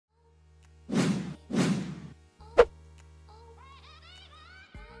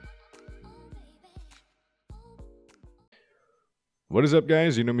What is up,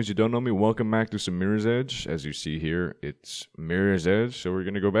 guys? You know me, as you don't know me. Welcome back to some Mirror's Edge. As you see here, it's Mirror's Edge. So we're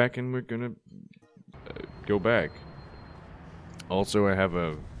gonna go back and we're gonna go back. Also, I have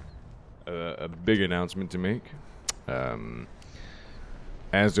a big announcement to make.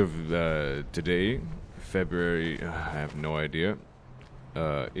 As of today, February. I have no idea.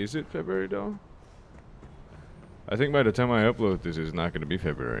 Is it February though? I think by the time I upload this, it's not gonna be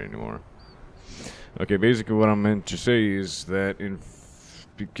February anymore. Okay, basically what I meant to say is that in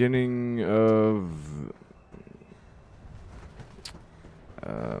beginning of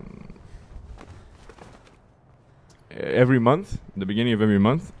every month, the beginning of every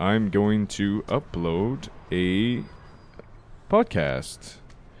month, I'm going to upload a podcast.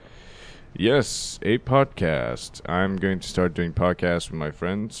 Yes, a podcast. I'm going to start doing podcasts with my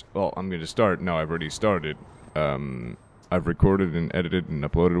friends. Well, I'm going to start. No, I've already started. I've recorded and edited and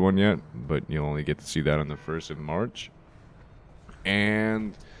uploaded one yet, but you'll only get to see that on the 1st of March.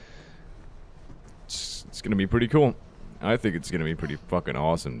 And it's going to be pretty cool. I think it's going to be pretty fucking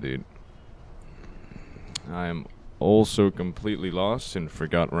awesome, dude. I am also completely lost and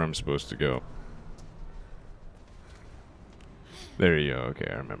forgot where I'm supposed to go. There you go. Okay,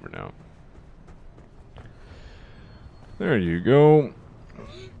 I remember now. There you go.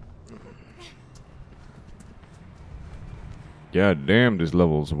 God damn, this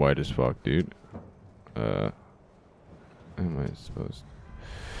level's wide as fuck, dude. Am I supposed?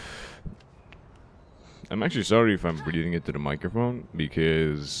 I'm actually sorry if I'm breathing into the microphone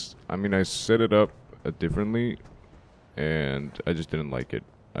because I set it up differently, and I just didn't like it.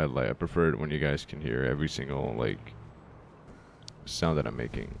 I prefer it when you guys can hear every single sound that I'm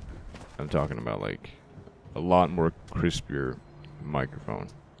making. I'm talking about a lot more crispier microphone.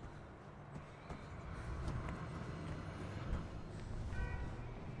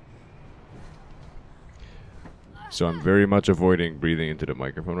 So I'm very much avoiding breathing into the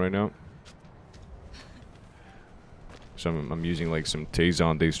microphone right now. So I'm using some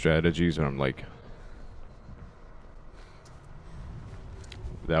Tay-Zonday strategies, and I'm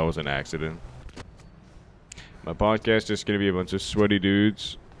that was an accident. My podcast is gonna be a bunch of sweaty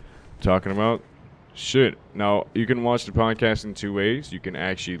dudes talking about shit. Now, you can watch the podcast in two ways. You can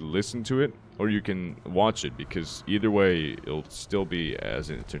actually listen to it, or you can watch it, because either way, it'll still be as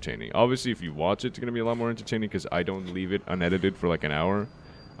entertaining. Obviously, if you watch it, it's going to be a lot more entertaining, because I don't leave it unedited for an hour.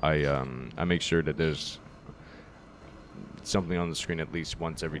 I make sure that there's something on the screen at least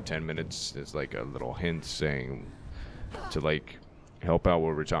once every 10 minutes. There's a little hint saying to help out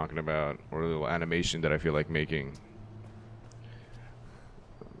what we're talking about, or a little animation that I feel like making.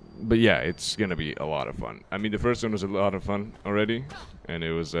 But yeah, it's gonna be a lot of fun. The first one was a lot of fun already, and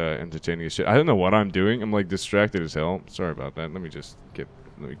it was entertaining as shit. I don't know what I'm doing. I'm distracted as hell. Sorry about that. Let me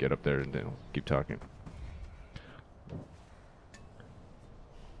get up there and then I'll keep talking.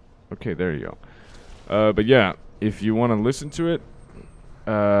 Okay, there you go. But yeah, if you want to listen to it,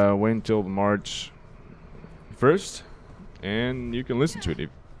 wait until March 1st, and you can listen to it,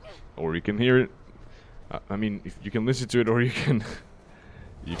 or you can hear it. If you can listen to it, or you can.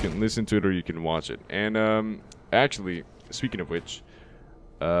 You can listen to it, or you can watch it. And actually, speaking of which,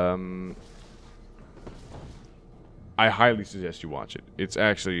 I highly suggest you watch it. It's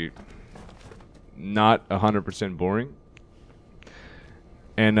actually not 100% boring.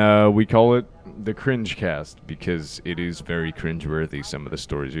 And we call it the Cringe Cast because it is very cringeworthy, some of the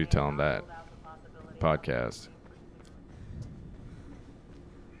stories we tell on that podcast.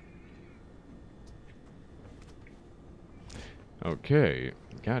 Okay.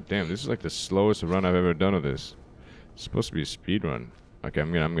 God damn, this is the slowest run I've ever done of this. It's supposed to be a speed run. Okay,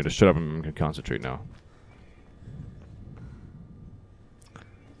 I'm gonna shut up and I'm gonna concentrate now.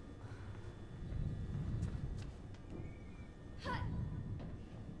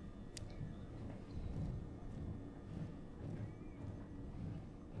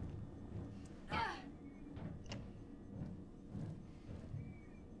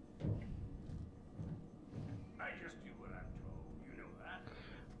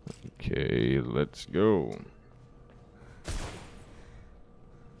 Okay, let's go.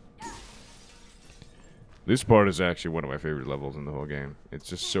 This part is actually one of my favorite levels in the whole game. It's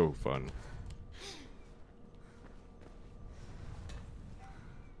just so fun.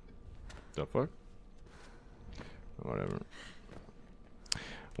 The fuck? Whatever.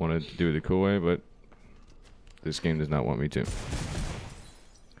 Wanted to do it the cool way, but this game does not want me to.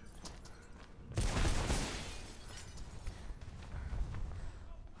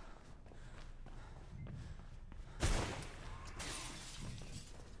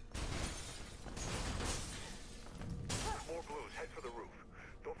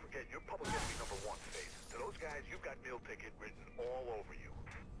 Don't forget, you're public enemy number one, Faith. To those guys, you've got meal ticket written all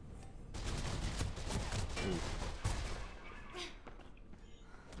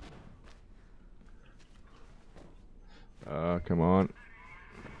Come on.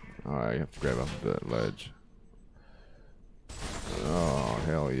 Alright, I have to grab off that ledge. Oh,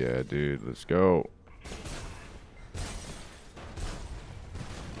 hell yeah, dude. Let's go.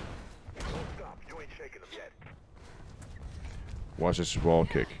 Watch this wall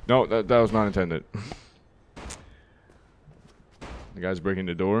kick. No, that was not intended. The guy's breaking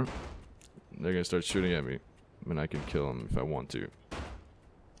the door. They're gonna start shooting at me. I mean, I can kill them if I want to.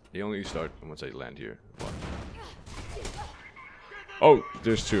 They only start once I land here. What? Oh,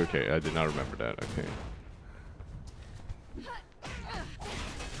 there's two. Okay, I did not remember that. Okay.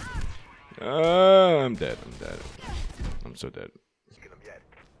 I'm dead. I'm dead. I'm so dead.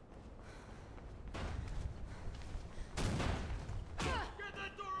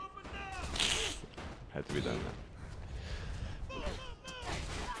 Had to be done.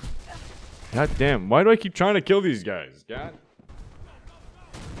 God damn, why do I keep trying to kill these guys? God.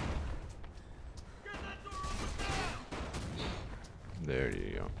 There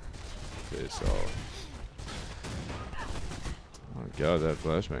you go. Piss off. Oh god, that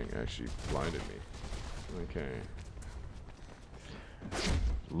flashbang actually blinded me. Okay.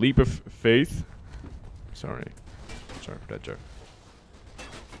 Leap of faith. Sorry. Sorry for that joke.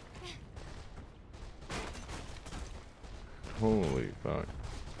 Holy fuck.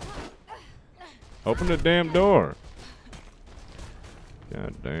 Open the damn door.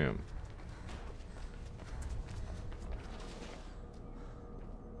 God damn.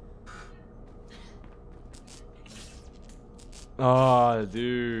 Ah,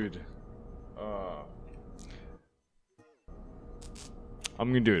 dude. I'm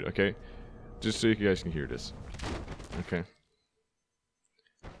gonna do it, okay? Just so you guys can hear this. Okay.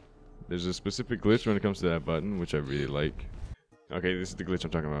 There's a specific glitch when it comes to that button, which I really like. Okay, this is the glitch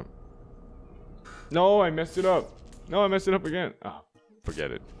I'm talking about. No, I messed it up. No, I messed it up again. Oh, forget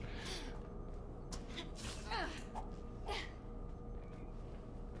it.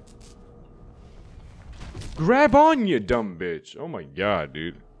 Grab on, you dumb bitch. Oh my god,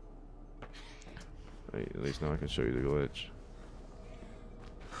 dude. Hey, at least now I can show you the glitch.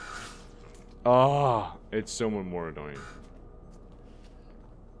 Ah, it's so much more annoying.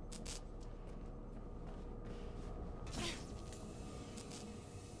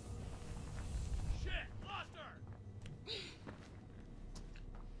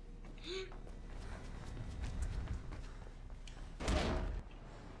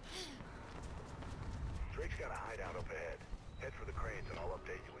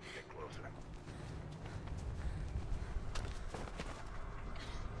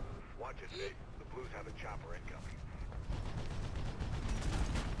 The Blues have a chopper incoming.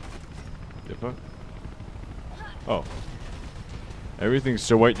 The fuck? Oh. Everything's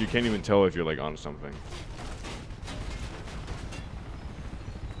so white you can't even tell if you're like on something.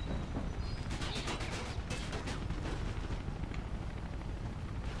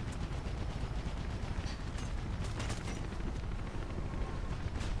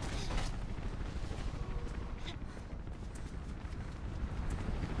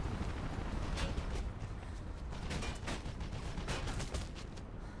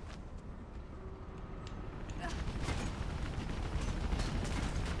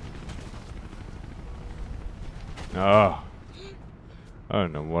 Oh. I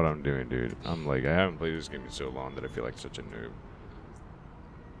don't know what I'm doing, dude. I'm like, I haven't played this game in so long that I feel like such a noob.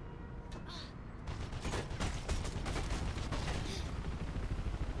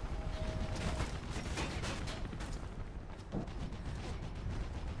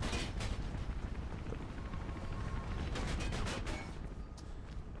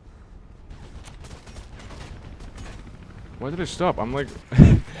 Why did I stop? I'm like,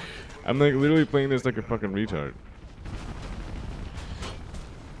 I'm like literally playing this like a fucking retard.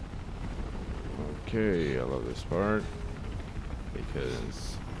 Okay, I love this part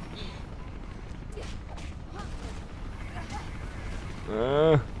because I'm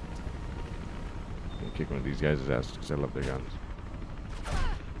gonna kick one of these guys' ass because I love their guns.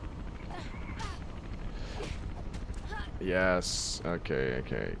 Yes. Okay.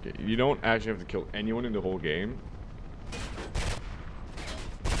 Okay. Okay. You don't actually have to kill anyone in the whole game.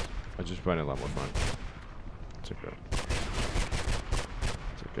 I just find it a lot more fun. It's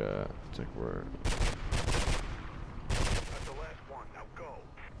like we're. That's the last one. Now go.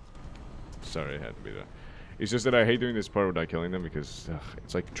 Sorry, it had to be that. It's just that I hate doing this part without killing them because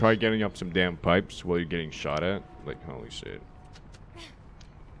it's like try getting up some damn pipes while you're getting shot at. Like holy shit.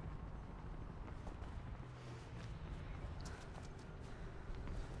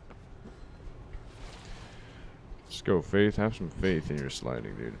 Let's go, Faith. Have some faith in your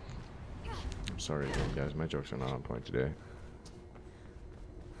sliding, dude. I'm sorry again, guys. My jokes are not on point today.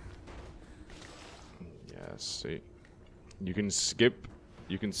 Yes, see. You can skip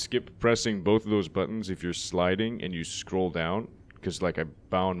pressing both of those buttons if you're sliding and you scroll down. Because like I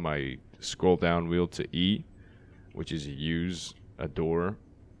bound my scroll down wheel to E, which is use a door,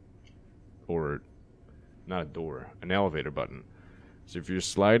 or not a door, an elevator button. So if you're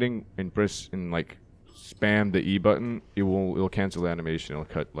sliding and press and like spam the E button, it'll cancel the animation. It'll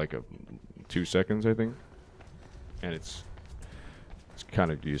cut like 2 seconds, I think, and it's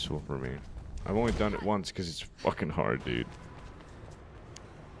kind of useful for me. I've only done it once because it's fucking hard, dude.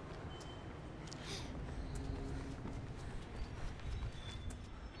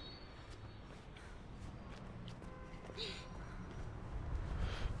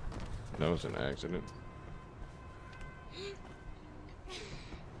 That was an accident.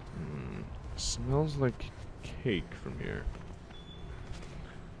 Smells like cake from here.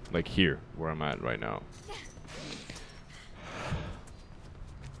 Like here, where I'm at right now.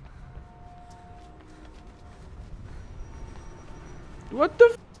 What the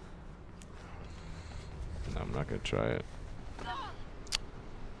f— No, I'm not gonna try it.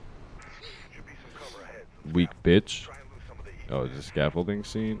 Should be some cover ahead. Weak bitch. Try and lose some of the heat. Oh, it's a scaffolding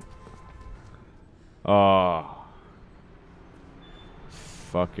scene? Oh.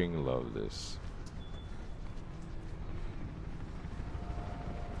 Fucking love this.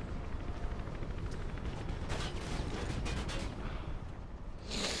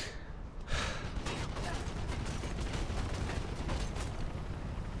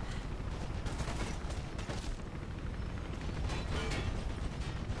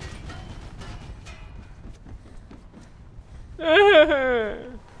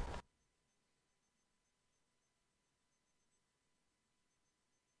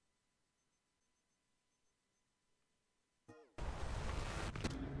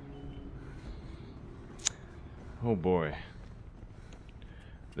 Oh boy.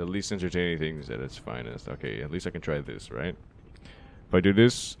 The least entertaining thing is at its finest. Okay, at least I can try this, right? If I do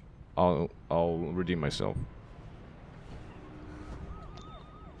this, I'll redeem myself.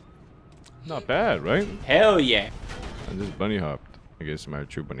 Not bad, right? Hell yeah. I just bunny hopped. I guess my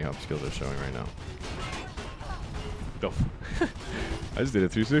true bunny hop skills are showing right now. I just did a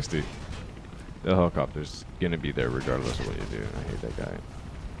 360. The helicopter's gonna be there regardless of what you do. I hate that guy.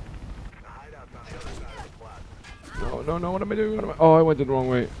 The hideout's on the other side of the plaza. No, no, no, what am I doing? What am I— oh, I went the wrong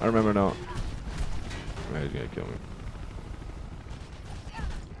way. I remember now. Oh, he's gonna kill me.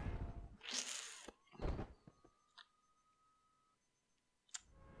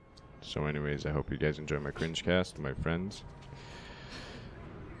 So anyways, I hope you guys enjoy my cringe cast, my friends.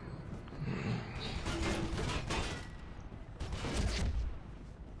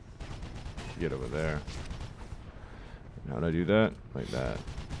 Get over there. How'd I do that? Like that.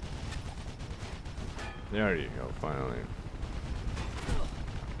 There you go, finally.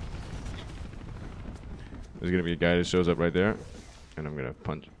 There's gonna be a guy that shows up right there, and I'm gonna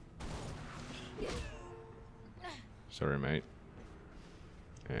punch. Sorry, mate.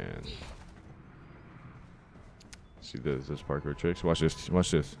 And see those parkour tricks. Watch this. Watch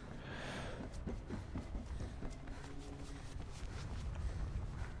this.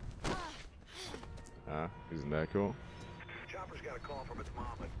 Isn't that cool? Chopper's got a call from its mom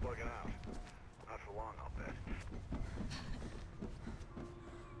that's bugging out. Not for long, I'll bet.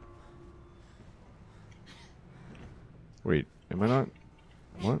 Wait, am I not?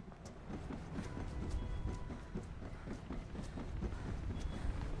 What?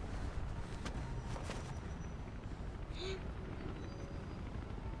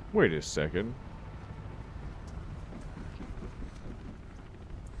 Wait a second.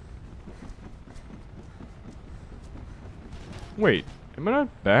 Wait, am I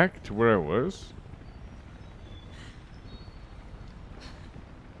not back to where I was?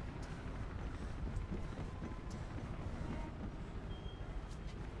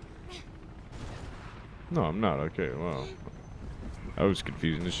 No, I'm not. Okay, well. I was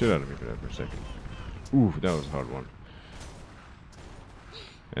confusing the shit out of me for that for a second. Ooh, that was a hard one.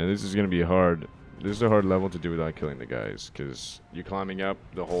 And this is gonna be hard. This is a hard level to do without killing the guys, because you're climbing up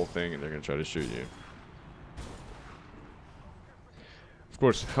the whole thing and they're gonna try to shoot you. Of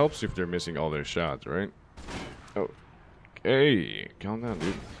course, it helps if they're missing all their shots, right? Oh, hey, calm down,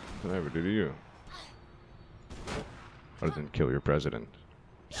 dude. What did I ever do to you? Other than kill your president,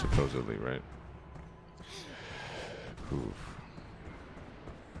 supposedly, right? Oof.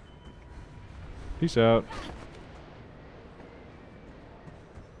 Peace out.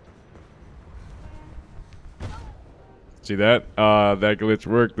 See that? That glitch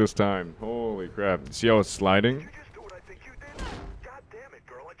worked this time. Holy crap. See how it's sliding? Did you just do what I think you did? God damn it,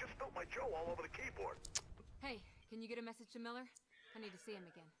 girl. I just spilled my Joe all over the keyboard. Hey, can you get a message to Miller? I need to see him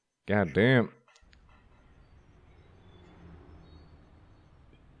again. God damn.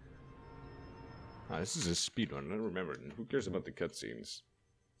 This is a speed run. I don't remember. Who cares about the cutscenes?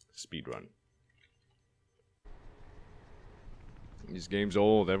 Speed run. This game's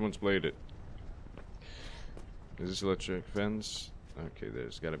old. Everyone's played it. Is this electric fence? Okay,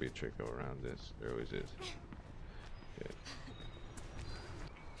 there's got to be a trick go around this. There always is. Okay.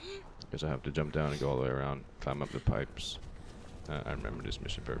 Guess I have to jump down and go all the way around, climb up the pipes. I remember this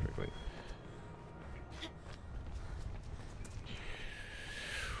mission perfectly.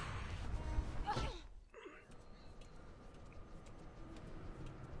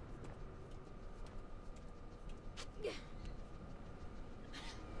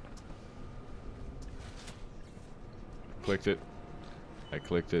 Clicked it. I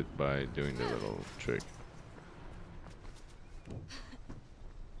clicked it by doing the little trick.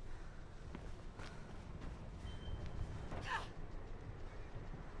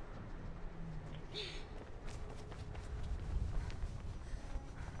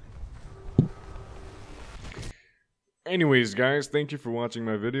 Anyways, guys, thank you for watching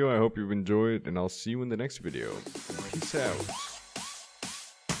my video. I hope you've enjoyed, and I'll see you in the next video. Peace out.